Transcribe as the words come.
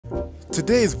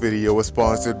Today's video is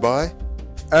sponsored by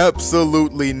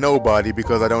absolutely nobody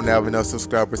because I don't have enough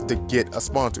subscribers to get a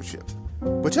sponsorship.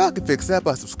 But y'all can fix that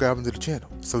by subscribing to the channel,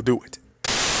 so do it.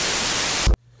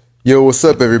 Yo, what's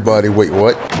up everybody? Wait,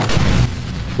 what?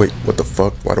 Wait, what the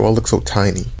fuck? Why do I look so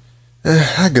tiny?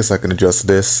 I guess I can adjust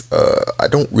this. I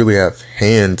don't really have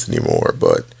hands anymore,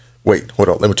 but wait, hold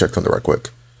on, let me check something right quick.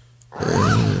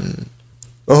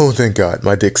 Oh, thank God,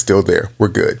 my dick's still there. We're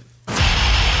good.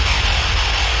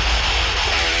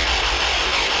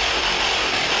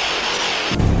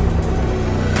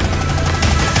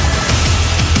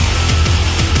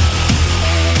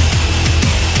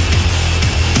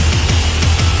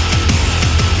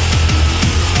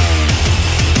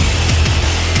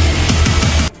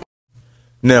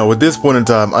 Now, at this point in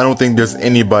time, I don't think there's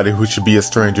anybody who should be a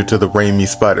stranger to the Raimi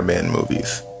Spider-Man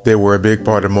movies. They were a big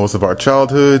part of most of our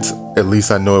childhoods. At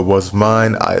least I know it was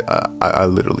mine. I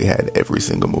literally had every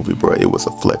single movie, bro. It was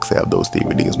a flex to have those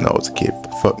DVDs when I was a kid.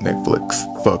 Fuck Netflix.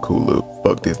 Fuck Hulu.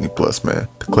 Fuck Disney Plus, man.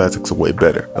 The classics are way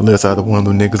better. Unless either one of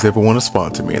them niggas ever want to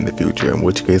sponsor me in the future, in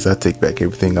which case I take back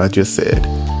everything I just said.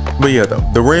 But yeah, though,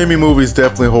 the Raimi movies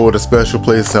definitely hold a special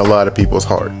place in a lot of people's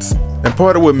hearts. And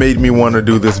part of what made me want to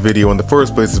do this video in the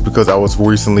first place is because I was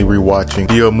recently rewatching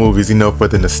the old movies, you know, for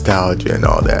the nostalgia and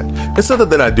all that. It's something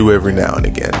that I do every now and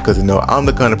again, because, you know, I'm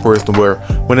the kind of person where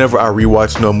whenever I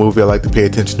rewatch no movie, I like to pay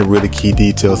attention to really key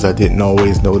details I didn't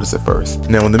always notice at first.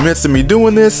 Now, in the midst of me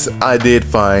doing this, I did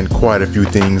find quite a few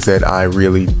things that I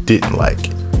really didn't like.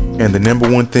 And the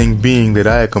number one thing being that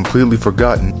I had completely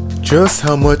forgotten just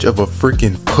how much of a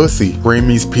freaking pussy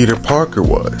Raimi's Peter Parker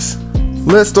was.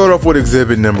 Let's start off with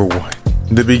exhibit number 1.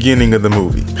 The beginning of the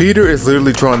movie. Peter is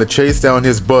literally trying to chase down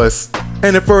his bus,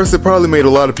 and at first it probably made a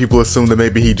lot of people assume that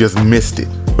maybe he just missed it.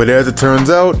 But as it turns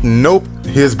out, nope,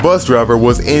 his bus driver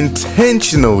was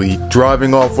intentionally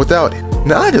driving off without it.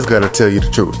 Now I just gotta tell you the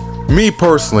truth. Me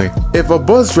personally, if a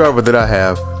bus driver that I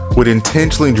have would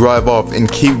intentionally drive off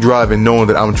and keep driving knowing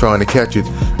that I'm trying to catch it,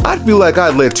 I'd feel like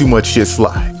I'd let too much shit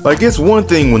slide. Like, it's one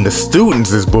thing when the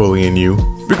students is bullying you,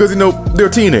 because, you know, they're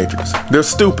teenagers, they're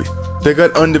stupid, they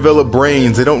got undeveloped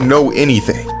brains, they don't know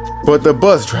anything. But the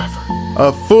bus driver,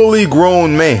 a fully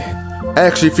grown man,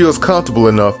 actually feels comfortable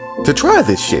enough to try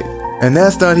this shit. And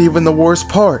that's not even the worst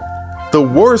part. The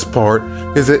worst part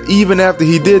is that even after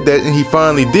he did that and he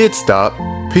finally did stop,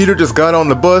 Peter just got on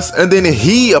the bus and then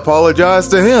he apologized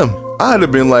to him. I'd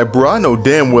have been like, bro, I know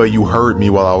damn well you heard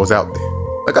me while I was out there.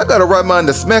 Like, I got a right mind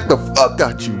to smack the fuck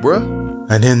out you, bruh.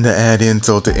 And then to add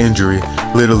insult to injury,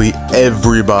 literally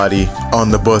everybody on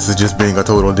the bus is just being a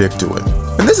total dick to him.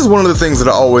 And this is one of the things that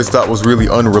I always thought was really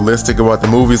unrealistic about the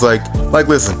movies. Like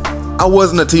listen, I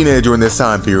wasn't a teenager in this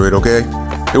time period, okay?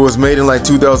 It was made in like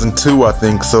 2002, I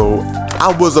think, so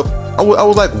I was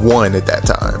like 1 at that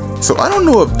time. So I don't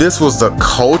know if this was the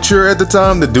culture at the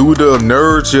time to do the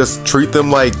nerds, just treat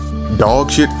them like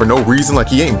dog shit for no reason, like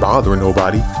he ain't bothering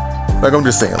nobody. Like, I'm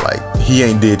just saying, like, he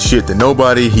ain't did shit to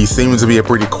nobody, he seems to be a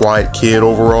pretty quiet kid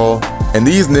overall, and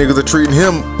these niggas are treating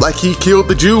him like he killed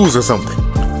the Jews or something.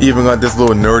 Even got this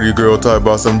little nerdy girl talking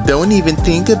about some, don't even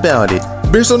think about it.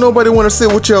 Bitch, don't nobody wanna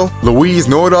sit with your Louise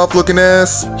Nordoff looking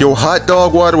ass, your hot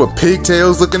dog water with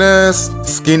pigtails looking ass,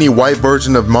 skinny white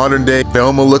version of modern day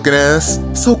Velma looking ass.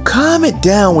 So calm it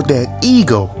down with that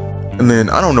ego. And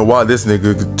then, I don't know why this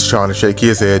nigga trying to shake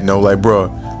his head no, like,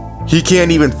 bruh, he can't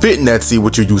even fit in that seat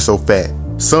with you so fat.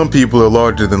 Some people are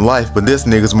larger than life, but this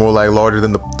nigga's more like larger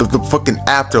than the fucking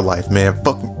afterlife, man.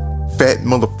 Fucking fat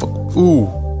motherfucker.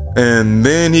 Ooh. And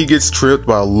then he gets tripped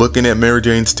while looking at Mary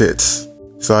Jane's tits.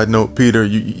 Side note, Peter,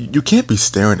 you can't be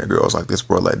staring at girls like this,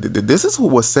 bro. Like, this is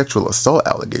where sexual assault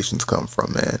allegations come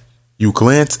from, man. You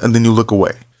glance and then you look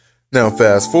away. Now,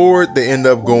 fast forward, they end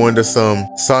up going to some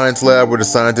science lab where the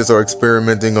scientists are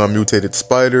experimenting on mutated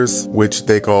spiders, which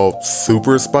they call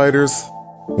super spiders,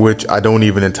 which I don't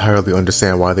even entirely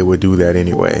understand why they would do that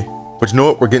anyway. But you know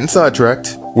what? We're getting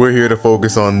sidetracked. We're here to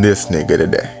focus on this nigga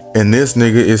today. And this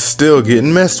nigga is still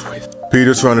getting messed with.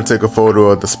 Peter's trying to take a photo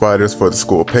of the spiders for the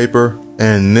school paper,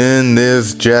 and then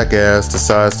this jackass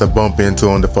decides to bump into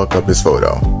him to fuck up his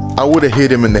photo. I would have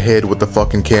hit him in the head with the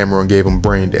fucking camera and gave him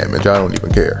brain damage, I don't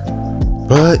even care.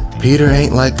 But Peter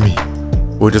ain't like me,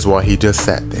 which is why he just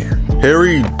sat there.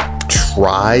 Harry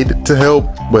tried to help,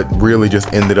 but really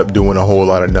just ended up doing a whole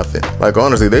lot of nothing. Like,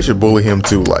 honestly, they should bully him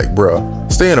too. Like, bruh,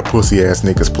 stay in a pussy ass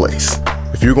nigga's place.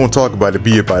 If you're gonna talk about it,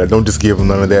 be about it. Don't just give him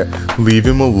none of that. Leave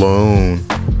him alone.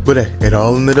 But it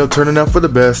all ended up turning out for the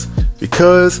best,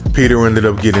 because Peter ended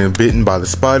up getting bitten by the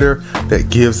spider that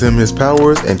gives him his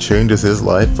powers and changes his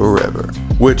life forever.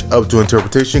 Which, up to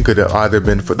interpretation, could have either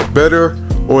been for the better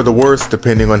or the worse,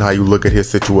 depending on how you look at his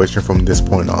situation from this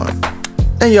point on.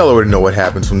 And y'all already know what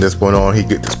happens from this point on. He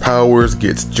gets his powers,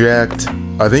 gets jacked.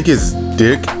 I think his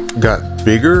dick got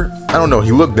bigger. I don't know,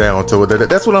 he looked down, so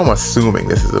that's what I'm assuming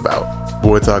this is about.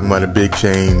 Boy talking about a big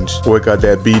change. Boy got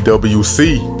that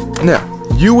BWC. Now,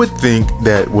 you would think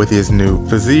that with his new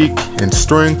physique and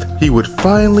strength, he would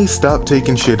finally stop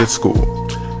taking shit at school.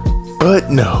 But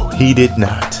no, he did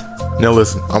not. Now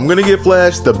listen, I'm gonna give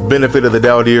Flash the benefit of the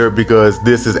doubt here because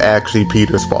this is actually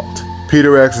Peter's fault.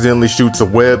 Peter accidentally shoots a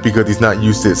web because he's not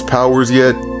used to his powers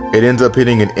yet. It ends up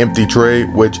hitting an empty tray,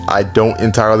 which I don't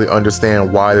entirely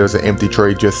understand why there's an empty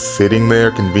tray just sitting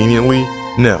there conveniently.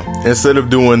 Now, instead of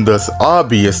doing this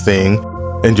obvious thing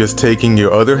and just taking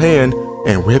your other hand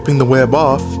and ripping the web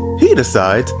off, he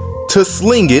decides to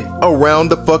sling it around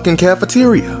the fucking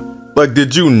cafeteria. Like,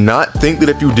 did you not think that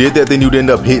if you did that, then you'd end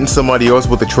up hitting somebody else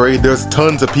with the tray? There's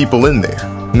tons of people in there.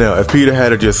 Now, if Peter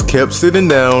had just kept sitting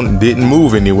down, didn't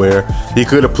move anywhere, he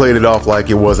could have played it off like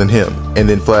it wasn't him, and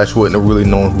then Flash wouldn't have really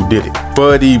known who did it.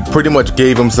 But he pretty much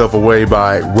gave himself away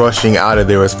by rushing out of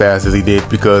there as fast as he did,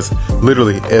 because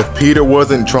literally, if Peter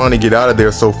wasn't trying to get out of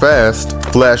there so fast,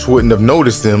 Flash wouldn't have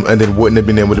noticed him and then wouldn't have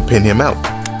been able to pin him out.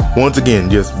 Once again,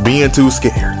 just being too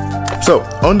scared. So,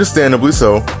 understandably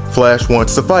so, Flash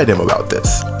wants to fight him about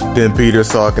this. Then Peter's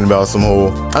talking about some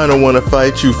whole, I don't want to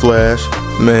fight you, Flash.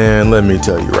 Man, let me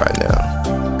tell you right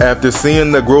now. After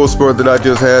seeing the growth spurt that I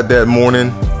just had that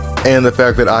morning, and the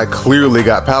fact that I clearly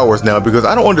got powers now, because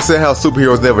I don't understand how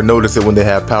superheroes never notice it when they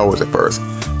have powers at first.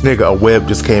 Nigga, a web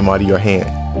just came out of your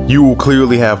hand. You will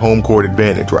clearly have home court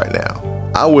advantage right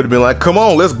now. I would have been like, come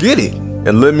on, let's get it.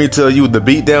 And let me tell you, the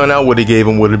beatdown I would have gave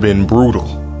him would have been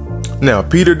brutal. Now,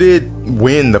 Peter did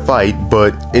win the fight,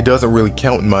 but it doesn't really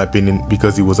count in my opinion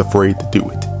because he was afraid to do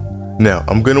it. Now,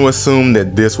 I'm going to assume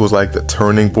that this was like the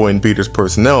turning point in Peter's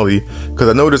personality, because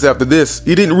I noticed after this,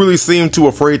 he didn't really seem too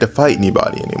afraid to fight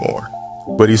anybody anymore.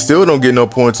 But he still don't get no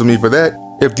points from me for that.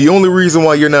 If the only reason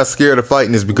why you're not scared of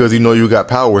fighting is because you know you got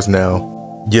powers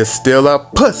now, you're still a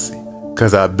pussy.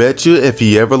 Because I bet you if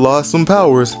he ever lost some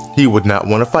powers, he would not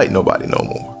want to fight nobody no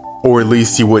more. Or at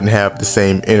least he wouldn't have the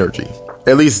same energy.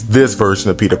 At least this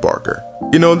version of Peter Parker.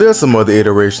 You know, there's some other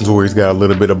iterations where he's got a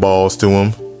little bit of balls to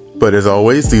him. But as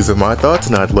always, these are my thoughts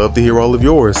and I'd love to hear all of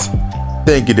yours.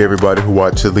 Thank you to everybody who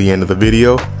watched to the end of the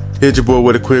video. Hit your boy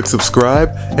with a quick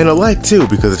subscribe and a like too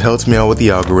because it helps me out with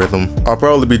the algorithm. I'll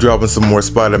probably be dropping some more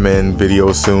Spider-Man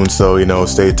videos soon, so you know,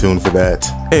 stay tuned for that.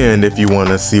 And if you want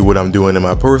to see what I'm doing in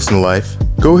my personal life,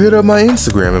 go hit up my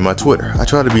Instagram and my Twitter. I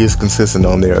try to be as consistent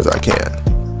on there as I can.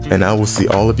 And I will see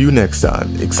all of you next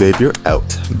time. Xavier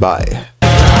out. Bye.